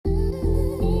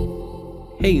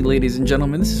Hey, ladies and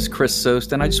gentlemen, this is Chris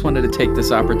Sost, and I just wanted to take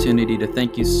this opportunity to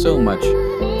thank you so much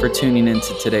for tuning in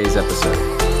to today's episode.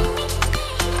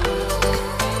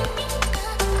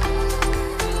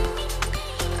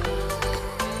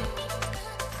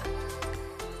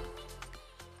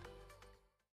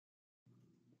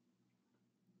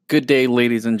 Good day,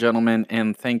 ladies and gentlemen,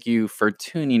 and thank you for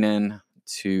tuning in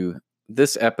to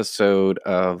this episode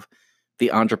of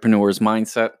The Entrepreneur's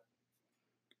Mindset.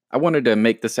 I wanted to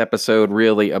make this episode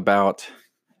really about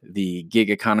the gig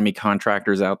economy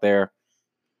contractors out there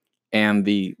and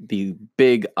the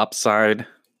big upside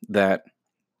that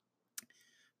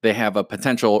they have a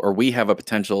potential, or we have a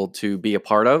potential to be a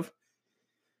part of.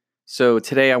 So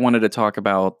today I wanted to talk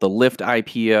about the Lyft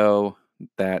IPO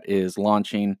that is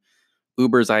launching,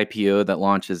 Uber's IPO that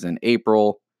launches in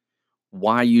April,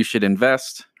 why you should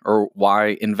invest, or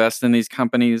why invest in these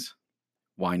companies,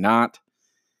 why not,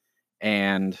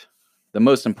 and the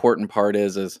most important part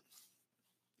is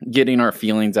getting our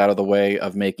feelings out of the way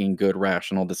of making good,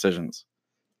 rational decisions.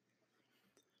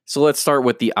 So let's start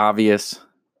with the obvious.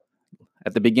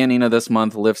 At the beginning of this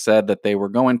month, Lyft said that they were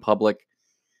going public,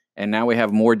 and now we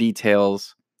have more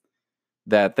details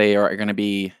that they are going to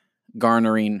be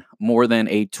garnering more than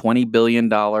a $20 billion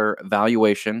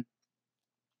valuation.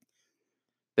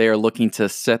 They are looking to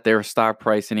set their stock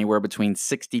price anywhere between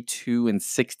 $62 and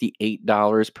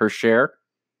 $68 per share,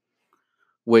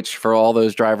 which for all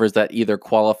those drivers that either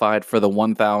qualified for the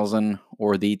 $1,000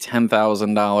 or the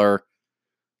 $10,000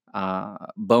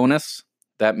 bonus,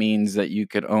 that means that you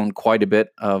could own quite a bit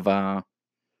of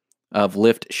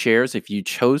Lyft shares if you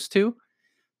chose to.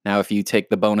 Now, if you take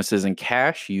the bonuses in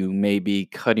cash, you may be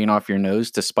cutting off your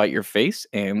nose to spite your face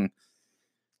and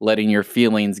letting your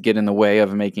feelings get in the way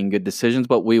of making good decisions,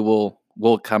 but we'll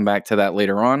come back to that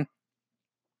later on.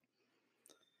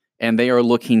 And they are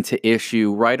looking to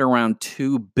issue right around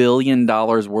 $2 billion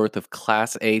worth of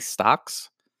Class A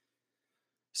stocks.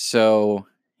 So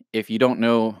if you don't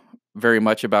know very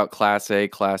much about Class A,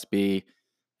 Class B,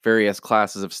 various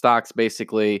classes of stocks,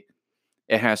 basically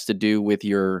it has to do with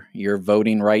your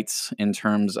voting rights in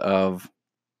terms of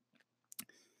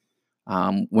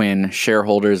when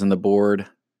shareholders and the board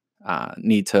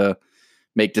need to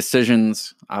make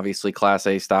decisions. Obviously, Class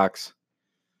A stocks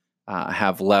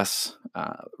have less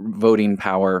voting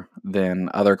power than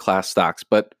other class stocks.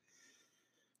 But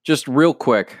just real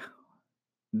quick,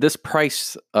 this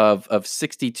price of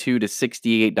 $62 to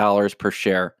 $68 per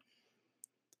share,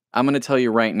 I'm going to tell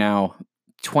you right now,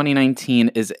 2019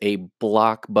 is a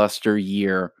blockbuster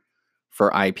year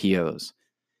for IPOs.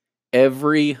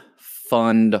 Every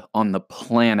fund on the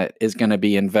planet is going to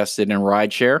be invested in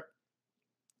rideshare.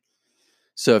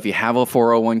 So if you have a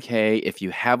 401k, if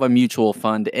you have a mutual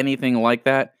fund, anything like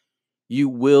that, you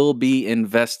will be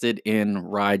invested in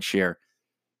rideshare.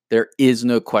 There is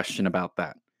no question about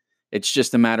that. It's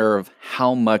just a matter of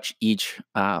how much each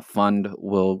fund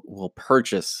will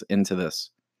purchase into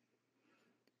this.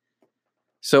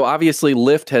 So obviously,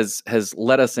 Lyft has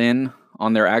let us in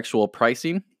on their actual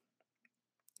pricing.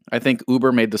 I think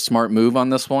Uber made the smart move on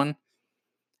this one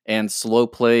and slow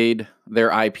played their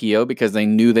IPO because they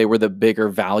knew they were the bigger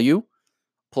value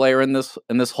player in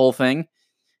this whole thing,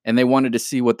 and they wanted to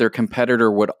see what their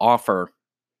competitor would offer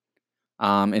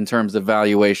in terms of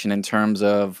valuation, in terms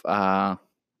of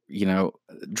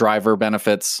driver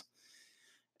benefits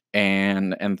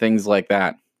and things like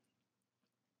that.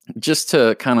 Just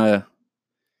to kind of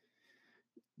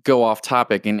go off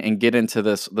topic and get into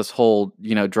this whole,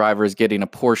 drivers getting a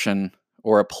portion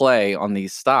or a play on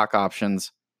these stock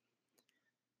options.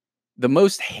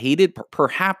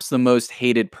 Perhaps the most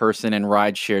hated person in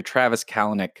rideshare, Travis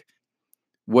Kalanick,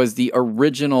 was the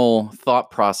original thought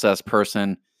process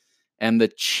person and the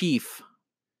chief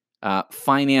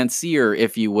financier,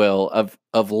 if you will,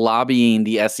 of lobbying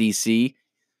the SEC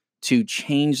to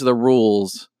change the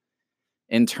rules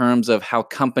in terms of how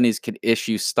companies could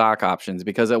issue stock options,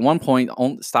 because at one point,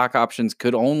 stock options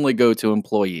could only go to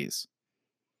employees.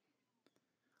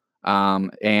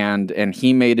 And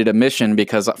he made it a mission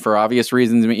because, for obvious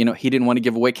reasons, he didn't want to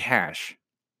give away cash.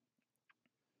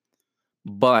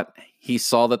 But he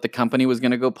saw that the company was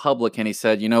going to go public, and he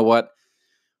said, you know what?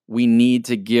 We need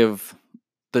to give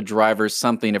the drivers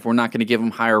something. If we're not going to give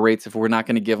them higher rates, if we're not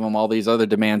going to give them all these other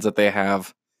demands that they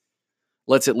have,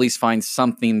 let's at least find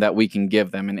something that we can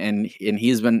give them. And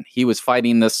he was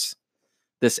fighting this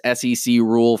SEC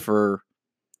rule for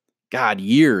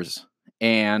years,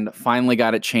 and finally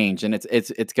got it changed. And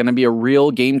it's going to be a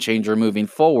real game changer moving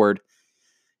forward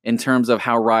in terms of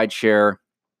how rideshare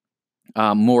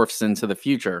morphs into the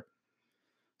future.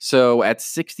 So at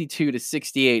 $62 to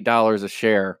 $68 a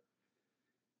share,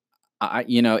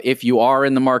 if you are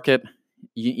in the market,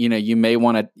 you may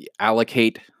want to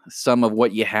allocate some of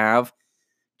what you have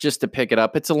just to pick it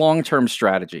up. It's a long-term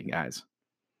strategy, guys.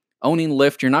 Owning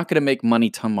Lyft, you're not going to make money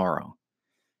tomorrow.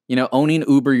 Owning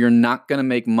Uber, you're not going to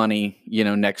make money,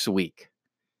 next week.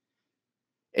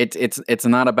 It's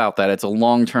not about that. It's a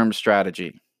long-term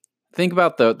strategy. Think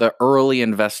about the early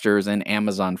investors in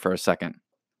Amazon for a second.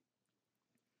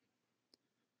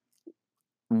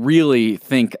 Really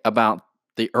think about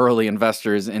the early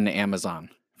investors in Amazon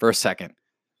for a second.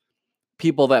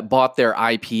 People that bought their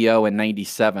IPO in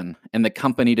 97 and the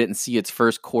company didn't see its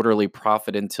first quarterly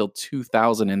profit until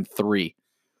 2003.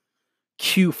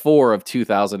 Q4 of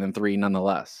 2003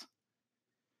 nonetheless.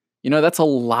 That's a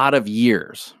lot of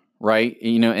years, right?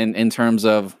 In terms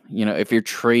of, if you're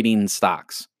trading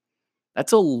stocks.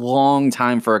 That's a long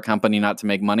time for a company not to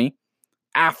make money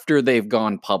after they've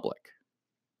gone public.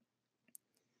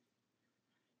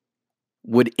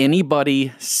 Would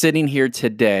anybody sitting here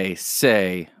today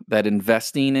say that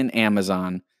investing in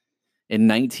Amazon in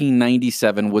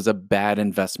 1997 was a bad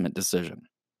investment decision?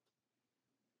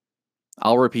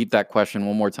 I'll repeat that question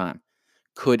one more time.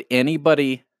 Could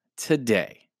anybody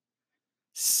today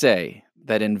say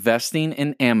that investing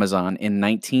in Amazon in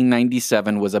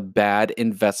 1997 was a bad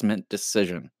investment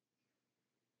decision?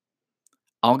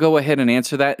 I'll go ahead and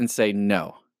answer that and say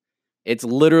no. It's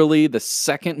literally the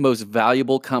second most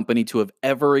valuable company to have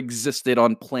ever existed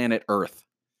on planet Earth.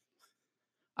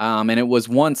 And it was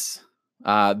once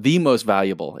the most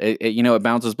valuable. It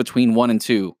bounces between 1 and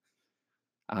 2.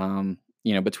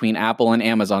 Between Apple and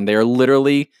Amazon. They are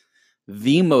literally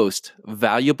the most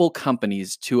valuable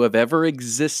companies to have ever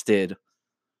existed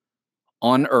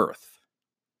on Earth.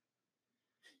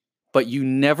 But you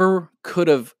never could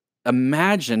have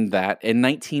imagined that in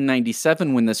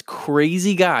 1997 when this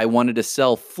crazy guy wanted to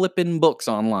sell flippin' books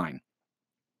online.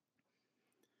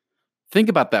 Think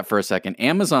about that for a second.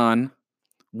 Amazon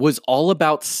was all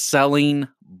about selling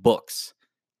books,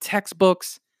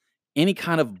 textbooks, any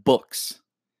kind of books.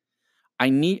 I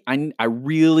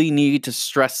really need to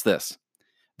stress this.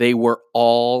 They were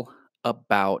all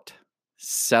about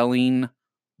selling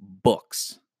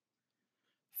books.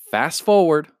 Fast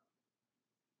forward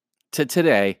to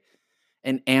today,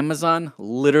 and Amazon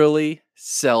literally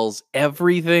sells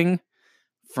everything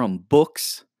from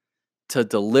books to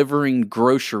delivering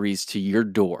groceries to your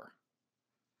door.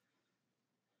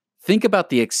 Think about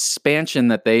the expansion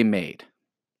that they made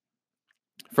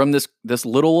from this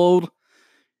little old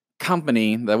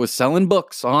company that was selling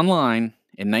books online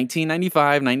in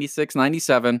 1995, 96,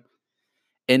 97,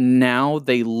 and now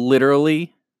they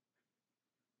literally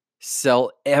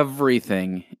sell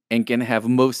everything and can have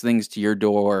most things to your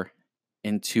door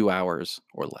in 2 hours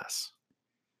or less.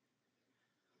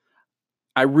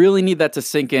 I really need that to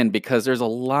sink in because there's a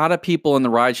lot of people in the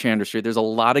rideshare industry, there's a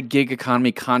lot of gig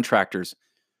economy contractors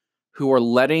who are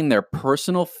letting their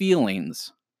personal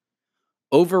feelings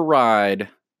override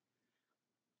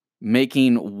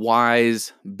making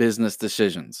wise business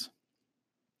decisions.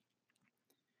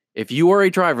 If you are a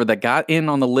driver that got in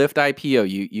on the Lyft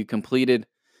IPO, you completed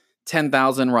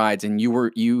 10,000 rides and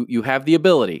you have the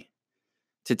ability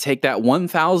to take that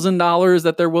 $1,000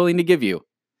 that they're willing to give you.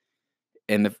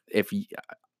 And if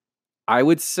I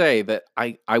would say that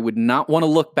I would not want to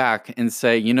look back and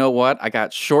say, you know what, I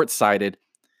got short-sighted.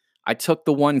 I took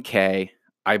the 1K,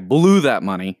 I blew that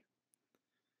money,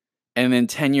 and then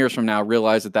 10 years from now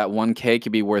realize that 1K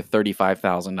could be worth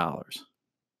 $35,000.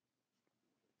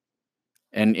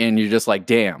 And you're just like,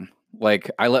 damn,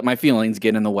 like I let my feelings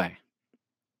get in the way.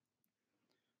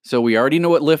 So we already know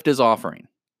what Lyft is offering.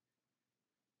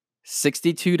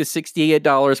 $62 to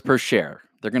 $68 per share.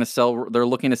 They're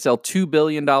looking to sell $2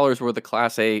 billion worth of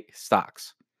Class A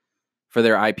stocks for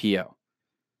their IPO.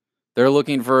 They're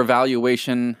looking for a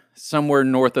valuation somewhere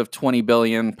north of $20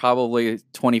 billion, probably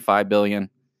 $25 billion.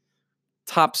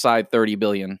 Top side $30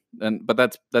 billion, but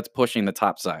that's pushing the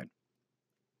top side.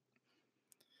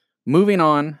 Moving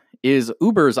on is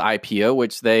Uber's IPO,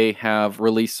 which they have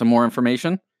released some more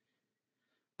information.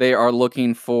 They are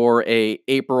looking for a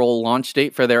April launch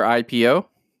date for their IPO.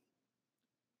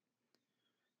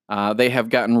 They have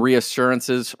gotten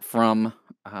reassurances from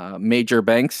major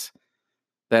banks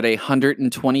that a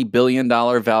 $120 billion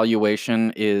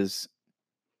valuation is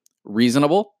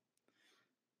reasonable.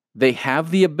 They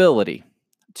have the ability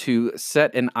to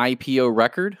set an IPO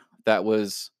record that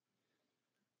was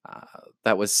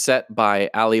set by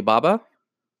Alibaba.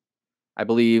 I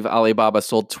believe Alibaba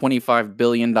sold $25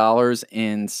 billion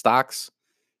in stocks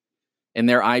in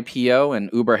their IPO, and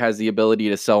Uber has the ability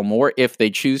to sell more if they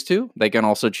choose to. They can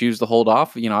also choose to hold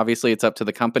off. Obviously it's up to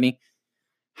the company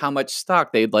how much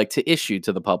stock they'd like to issue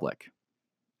to the public.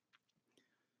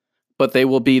 But they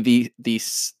will be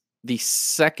the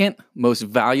second most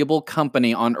valuable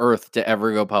company on earth to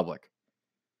ever go public.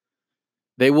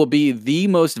 They will be the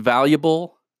most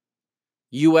valuable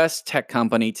US tech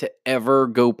company to ever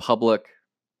go public.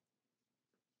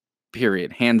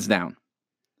 Period. Hands down.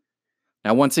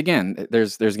 Now, once again,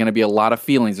 there's going to be a lot of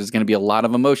feelings. There's going to be a lot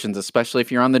of emotions, especially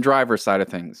if you're on the driver's side of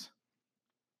things.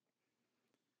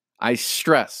 I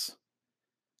stress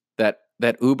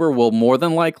that Uber will more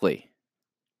than likely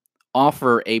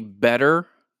offer a better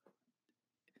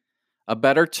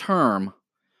term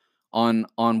on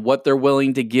what they're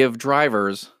willing to give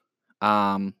drivers,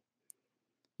 when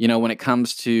it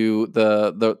comes to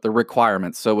the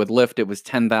requirements. So with Lyft, it was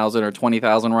 10,000 or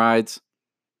 20,000 rides.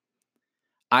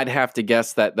 I'd have to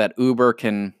guess that Uber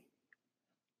can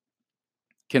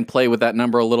play with that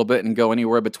number a little bit and go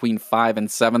anywhere between 5,000 and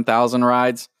 7,000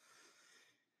 rides,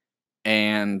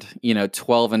 and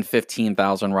 12,000 and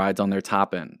 15,000 rides on their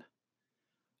top end.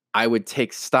 I would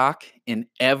take stock in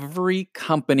every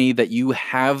company that you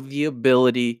have the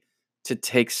ability to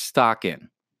take stock in.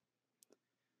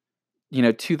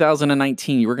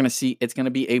 2019, we're going to see it's going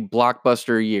to be a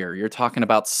blockbuster year. You're talking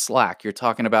about Slack. You're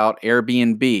talking about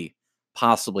Airbnb,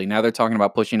 possibly. Now they're talking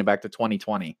about pushing it back to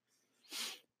 2020.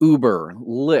 Uber,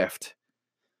 Lyft.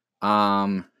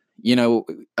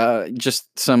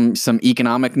 Just some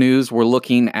economic news. We're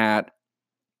looking at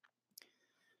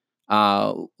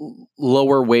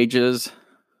lower wages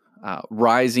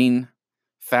rising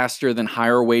faster than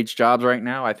higher wage jobs right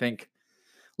now. I think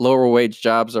lower wage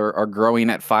jobs are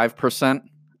growing at 5%,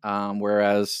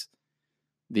 whereas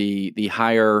the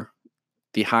higher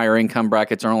income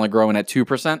brackets are only growing at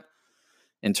 2%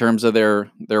 in terms of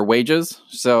their wages.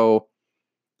 So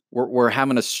we're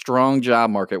having a strong job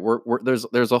market.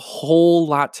 There's a whole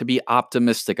lot to be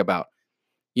optimistic about.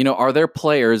 Are there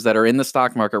players that are in the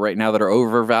stock market right now that are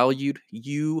overvalued?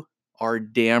 You are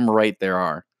damn right there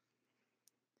are.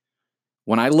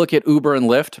 When I look at Uber and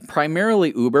Lyft,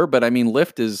 primarily Uber, but I mean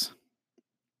Lyft is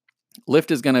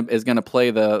gonna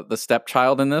play the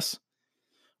stepchild in this,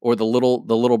 or the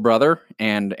little brother,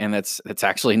 and it's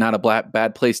actually not a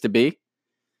bad place to be.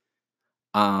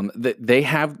 They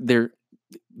have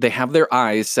their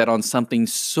eyes set on something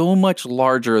so much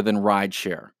larger than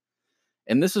rideshare.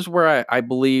 And this is where I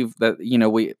believe that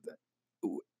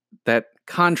that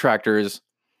contractors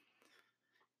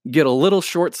get a little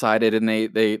short-sighted, and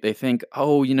they think,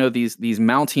 these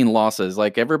mounting losses.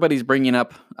 Like, everybody's bringing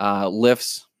up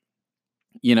Lyft's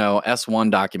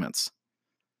S1 documents,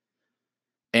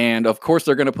 and of course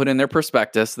they're going to put in their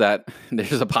prospectus that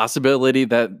there's a possibility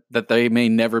that they may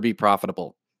never be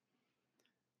profitable.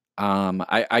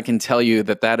 I can tell you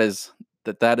that is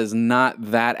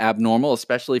not that abnormal,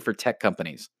 especially for tech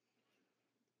companies.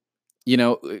 Did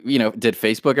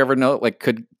Facebook ever know? Like,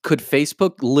 could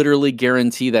Facebook literally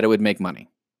guarantee that it would make money?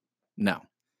 No.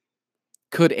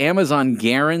 Could Amazon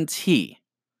guarantee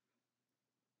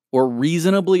or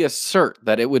reasonably assert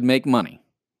that it would make money?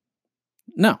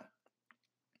 No.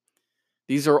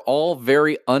 These are all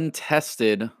very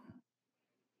untested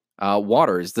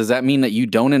waters. Does that mean that you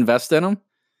don't invest in them?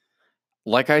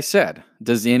 Like I said,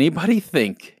 does anybody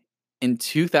think in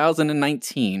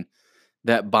 2019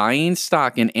 that buying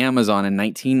stock in Amazon in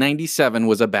 1997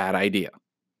 was a bad idea?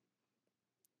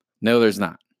 No, there's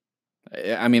not.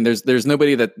 I mean, there's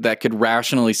nobody that could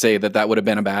rationally say that would have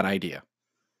been a bad idea.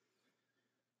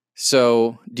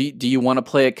 So do you want to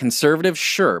play it conservative?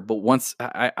 Sure. But once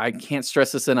I can't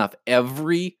stress this enough,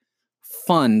 every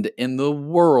fund in the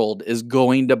world is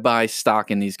going to buy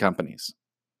stock in these companies.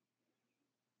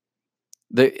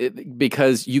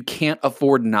 Because you can't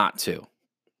afford not to.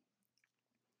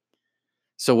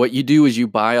 So what you do is you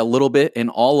buy a little bit in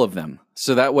all of them.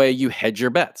 So that way you hedge your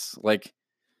bets,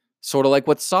 sort of like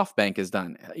what SoftBank has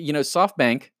done.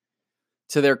 SoftBank,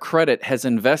 to their credit, has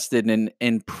invested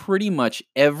in pretty much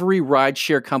every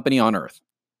rideshare company on earth.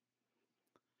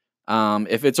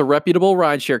 If it's a reputable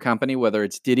rideshare company, whether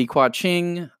it's Didi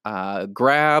Quaching,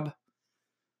 Grab,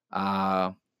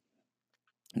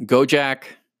 Gojek,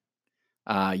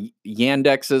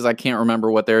 Yandexes, I can't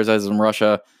remember what theirs is in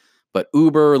Russia, but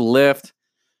Uber, Lyft,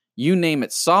 you name it,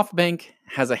 SoftBank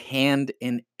has a hand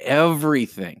in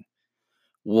everything.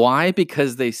 Why?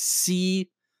 Because they see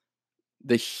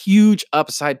the huge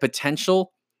upside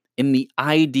potential in the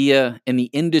idea, in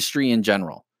the industry in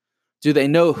general. Do they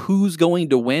know who's going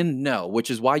to win? No,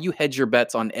 which is why you hedge your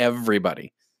bets on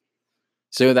everybody.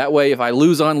 So that way, if I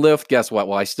lose on Lyft, guess what?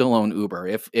 Well, I still own Uber.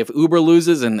 If Uber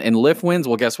loses and Lyft wins,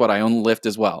 well, guess what? I own Lyft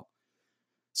as well.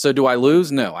 So do I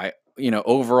lose? No.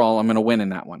 Overall, I'm going to win in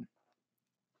that one.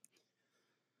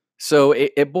 So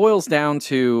it boils down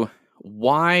to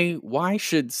why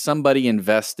should somebody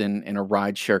invest in a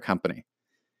rideshare company?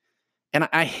 And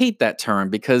I hate that term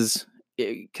because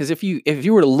if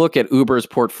you were to look at Uber's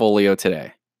portfolio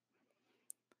today,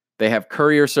 they have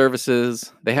courier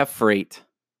services, they have freight,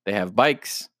 they have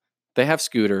bikes, they have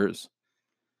scooters,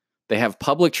 they have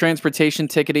public transportation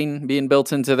ticketing being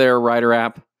built into their rider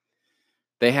app.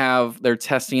 They're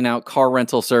testing out car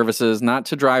rental services, not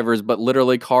to drivers, but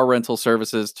literally car rental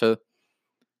services to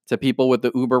people with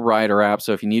the Uber rider app.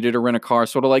 So if you needed to rent a car,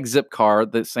 sort of like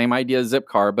Zipcar, the same idea as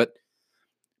Zipcar,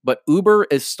 but Uber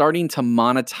is starting to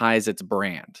monetize its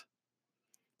brand.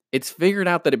 It's figured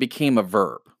out that it became a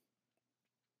verb.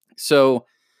 So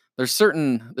there's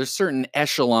certain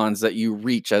echelons that you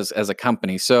reach as a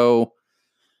company. So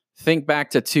think back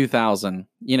to 2000.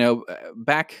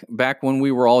 Back when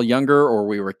we were all younger or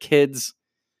we were kids,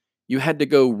 you had to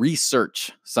go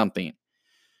research something.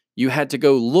 You had to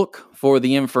go look for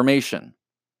the information.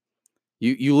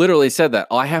 You literally said that.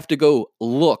 Oh, I have to go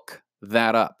look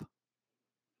that up.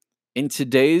 In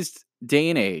today's day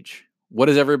and age, what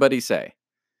does everybody say?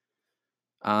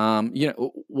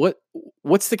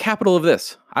 What's the capital of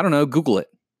this? I don't know. Google it.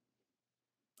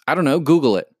 I don't know.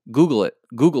 Google it. Google it.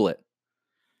 Google it.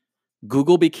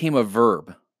 Google became a verb.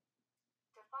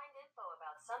 To find info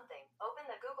about something, open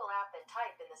the Google app and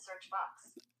type in the search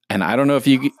box. And I don't know if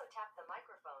you Also tap the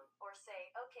microphone or say,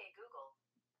 "Okay, Google."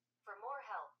 For more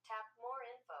help, tap more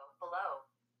info below.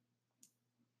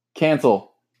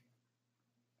 cancel.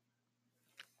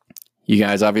 You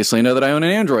guys obviously know that I own an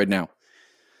Android now.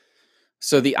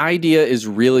 So the idea is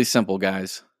really simple,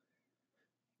 guys.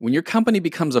 When your company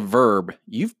becomes a verb,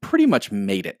 you've pretty much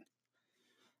made it.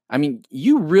 I mean,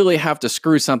 you really have to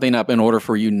screw something up in order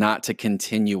for you not to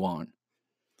continue on.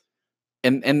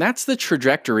 And that's the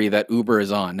trajectory that Uber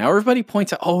is on. Now everybody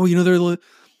points out, oh,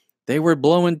 they were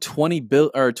blowing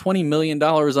 $20 million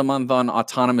a month on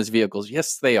autonomous vehicles.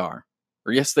 Yes, they are.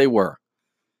 Or yes, they were.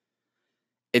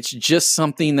 It's just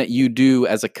something that you do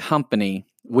as a company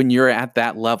when you're at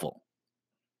that level.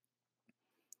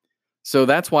 So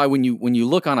that's why when you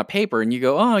look on a paper and you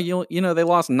go, oh, they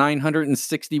lost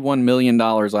 $961 million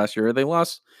last year. They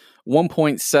lost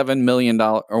 $1.7 million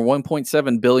or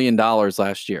 $1.7 billion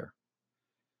last year.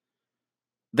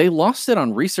 They lost it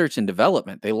on research and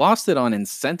development. They lost it on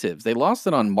incentives. They lost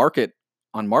it on market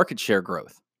share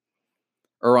growth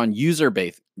or on user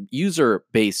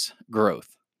base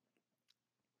growth.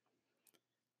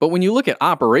 But when you look at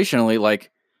operationally, like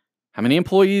how many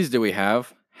employees do we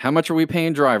have? How much are we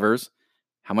paying drivers?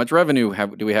 How much revenue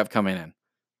do we have coming in?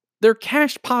 They're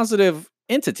cash positive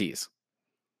entities.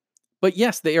 But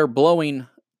yes, they are blowing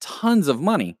tons of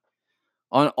money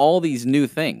on all these new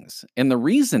things. And the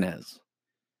reason is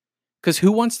because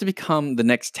who wants to become the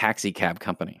next taxi cab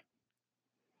company?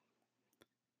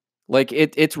 Like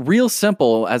it's real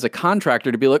simple as a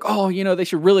contractor to be like, oh, they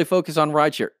should really focus on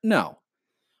rideshare. No.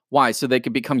 Why? So they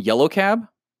could become yellow cab?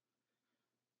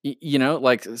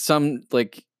 Like some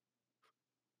like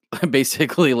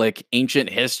basically like ancient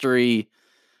history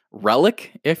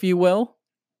relic, if you will.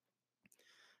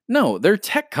 No, they're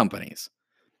tech companies.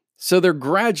 So they're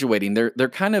graduating. They're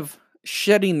kind of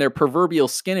shedding their proverbial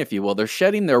skin, if you will. They're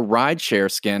shedding their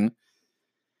rideshare skin.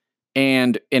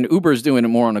 And Uber's doing it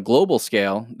more on a global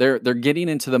scale. They're getting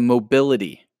into the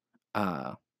mobility.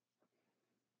 That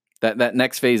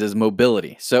next phase is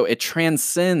mobility. So it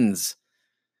transcends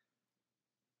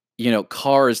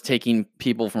cars taking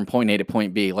people from point A to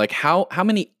point B. Like how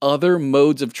many other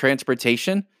modes of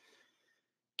transportation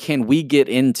can we get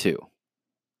into?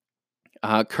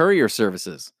 Courier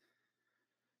services.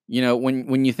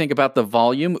 When you think about the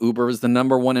volume, Uber is the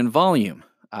number one in volume.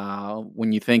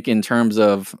 When you think in terms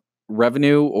of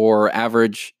revenue or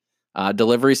average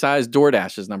delivery size,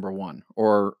 DoorDash is number one,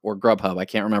 or Grubhub. I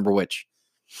can't remember which.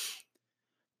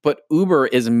 But Uber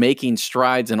is making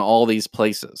strides in all these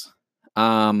places.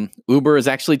 Uber is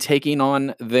actually taking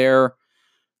on their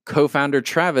co-founder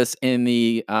Travis in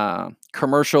the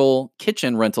commercial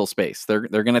kitchen rental space. They're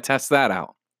going to test that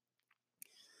out.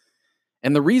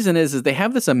 And the reason is they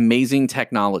have this amazing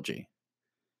technology.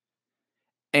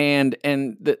 And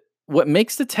what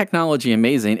makes the technology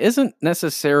amazing isn't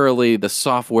necessarily the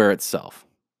software itself.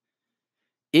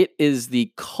 It is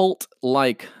the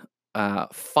cult-like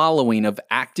following of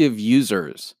active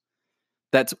users.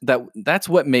 That's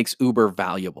what makes Uber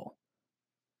valuable.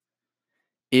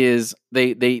 Is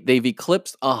they've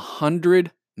eclipsed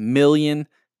 100 million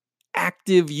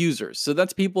active users. So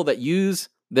that's people that use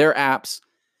their apps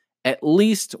at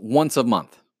least once a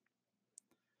month.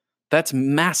 That's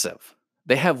massive.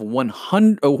 They have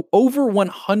over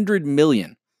 100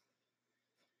 million.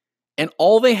 And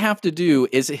all they have to do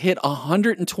is hit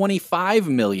 125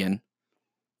 million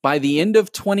by the end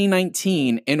of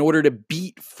 2019 in order to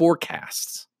beat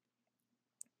forecasts.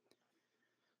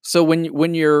 So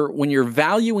when you're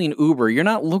valuing Uber, you're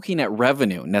not looking at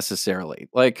revenue necessarily.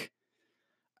 Like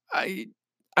I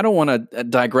don't want to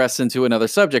digress into another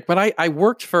subject, but I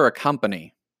worked for a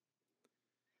company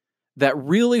that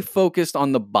really focused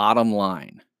on the bottom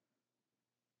line.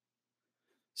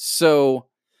 So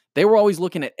they were always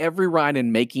looking at every ride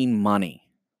and making money.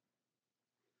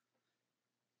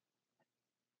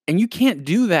 And you can't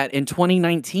do that in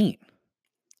 2019.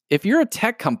 If you're a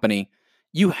tech company,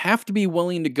 you have to be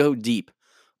willing to go deep.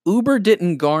 Uber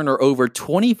didn't garner over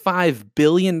 $25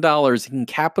 billion in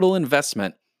capital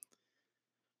investment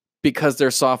because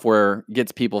their software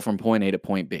gets people from point A to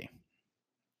point B.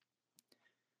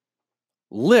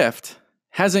 Lyft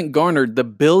hasn't garnered the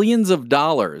billions of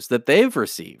dollars that they've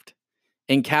received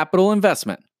in capital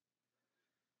investment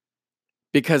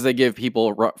because they give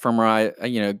people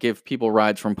give people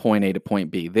rides from point A to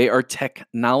point B. They are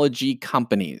technology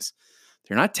companies.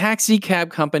 They're not taxi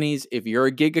cab companies. If you're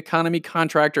a gig economy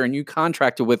contractor and you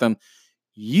contracted with them,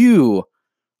 you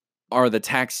are the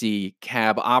taxi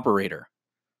cab operator.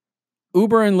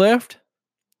 Uber and Lyft,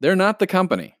 they're not the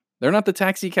company. They're not the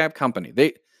taxi cab company.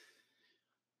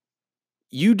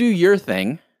 You do your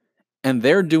thing and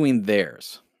they're doing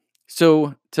theirs.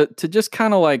 So to just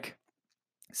kind of like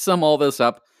sum all this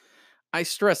up, I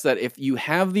stress that if you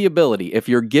have the ability, if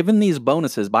you're given these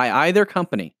bonuses by either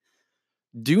company,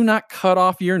 do not cut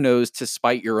off your nose to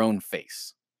spite your own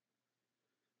face.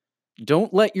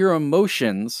 Don't let your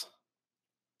emotions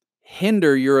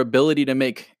hinder your ability to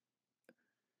make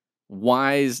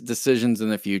wise decisions in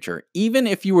the future. Even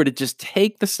if you were to just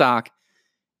take the stock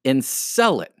and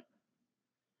sell it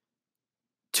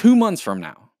 2 months from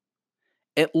now,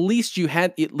 at least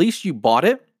you bought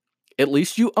it, at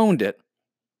least you owned it,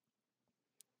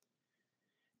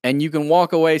 and you can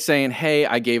walk away saying, hey,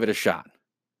 I gave it a shot.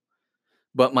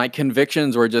 But my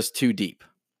convictions were just too deep.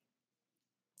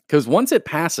 Because once it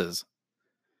passes,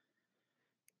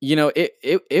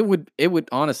 it would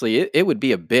honestly, it would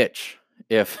be a bitch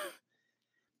if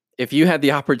you had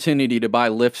the opportunity to buy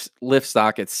Lyft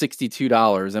stock at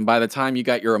 $62, and by the time you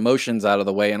got your emotions out of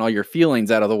the way and all your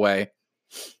feelings out of the way,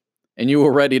 and you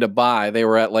were ready to buy, they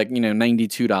were at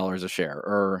 $92 a share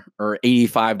or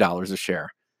 $85 a share.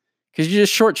 Because you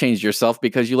just shortchanged yourself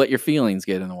because you let your feelings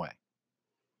get in the way.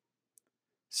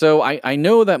 So I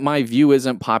know that my view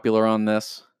isn't popular on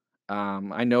this.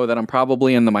 I know that I'm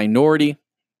probably in the minority.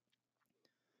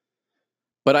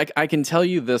 But I can tell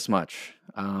you this much.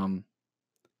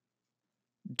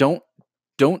 Don't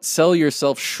sell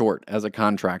yourself short as a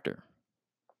contractor.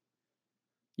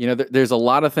 There's a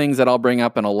lot of things that I'll bring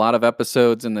up in a lot of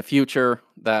episodes in the future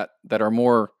that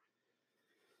are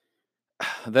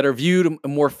viewed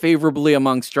more favorably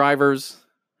amongst drivers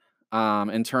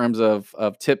in terms of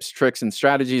tips, tricks, and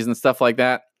strategies and stuff like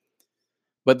that.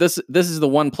 But this is the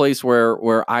one place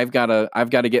where I've got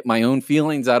to get my own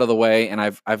feelings out of the way, and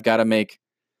I've got to make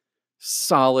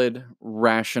solid,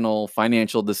 rational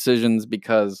financial decisions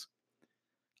because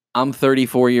I'm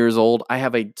 34 years old. I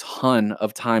have a ton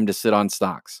of time to sit on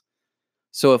stocks.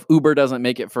 So if Uber doesn't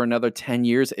make it for another 10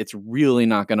 years, it's really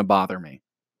not going to bother me.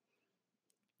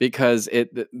 Because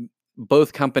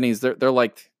both companies, they're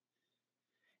like,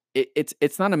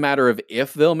 it's not a matter of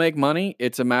if they'll make money.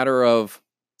 It's a matter of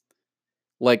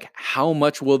like how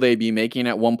much will they be making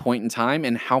at one point in time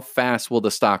and how fast will the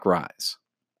stock rise?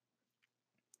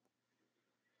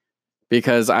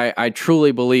 Because I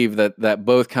truly believe that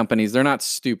both companies, they're not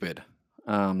stupid.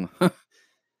 You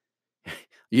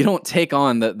don't take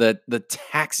on the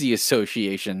taxi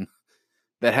association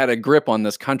that had a grip on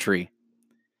this country,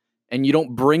 and you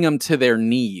don't bring them to their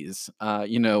knees,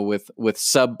 with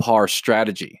subpar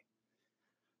strategy.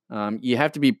 You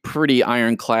have to be pretty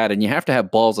ironclad, and you have to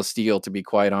have balls of steel, to be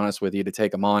quite honest with you, to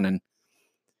take them on.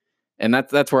 And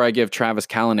that's where I give Travis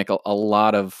Kalanick a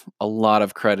lot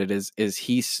of credit.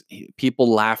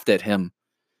 People laughed at him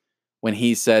when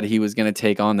he said he was going to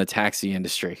take on the taxi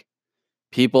industry.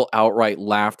 People outright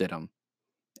laughed at him.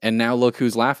 And now look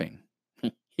who's laughing.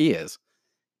 He is.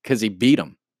 Because he beat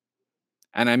him.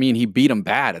 And I mean, he beat him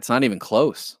bad. It's not even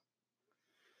close.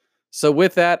 So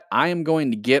with that, I am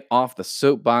going to get off the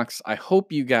soapbox. I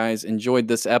hope you guys enjoyed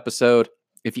this episode.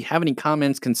 If you have any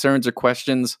comments, concerns, or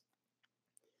questions,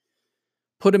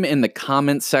 put them in the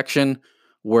comments section.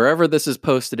 Wherever this is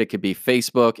posted, it could be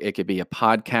Facebook, it could be a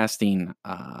podcasting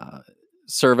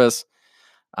service.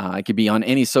 It could be on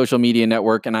any social media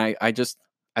network. And I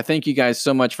thank you guys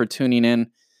so much for tuning in.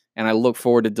 And I look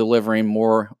forward to delivering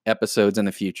more episodes in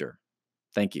the future.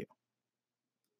 Thank you.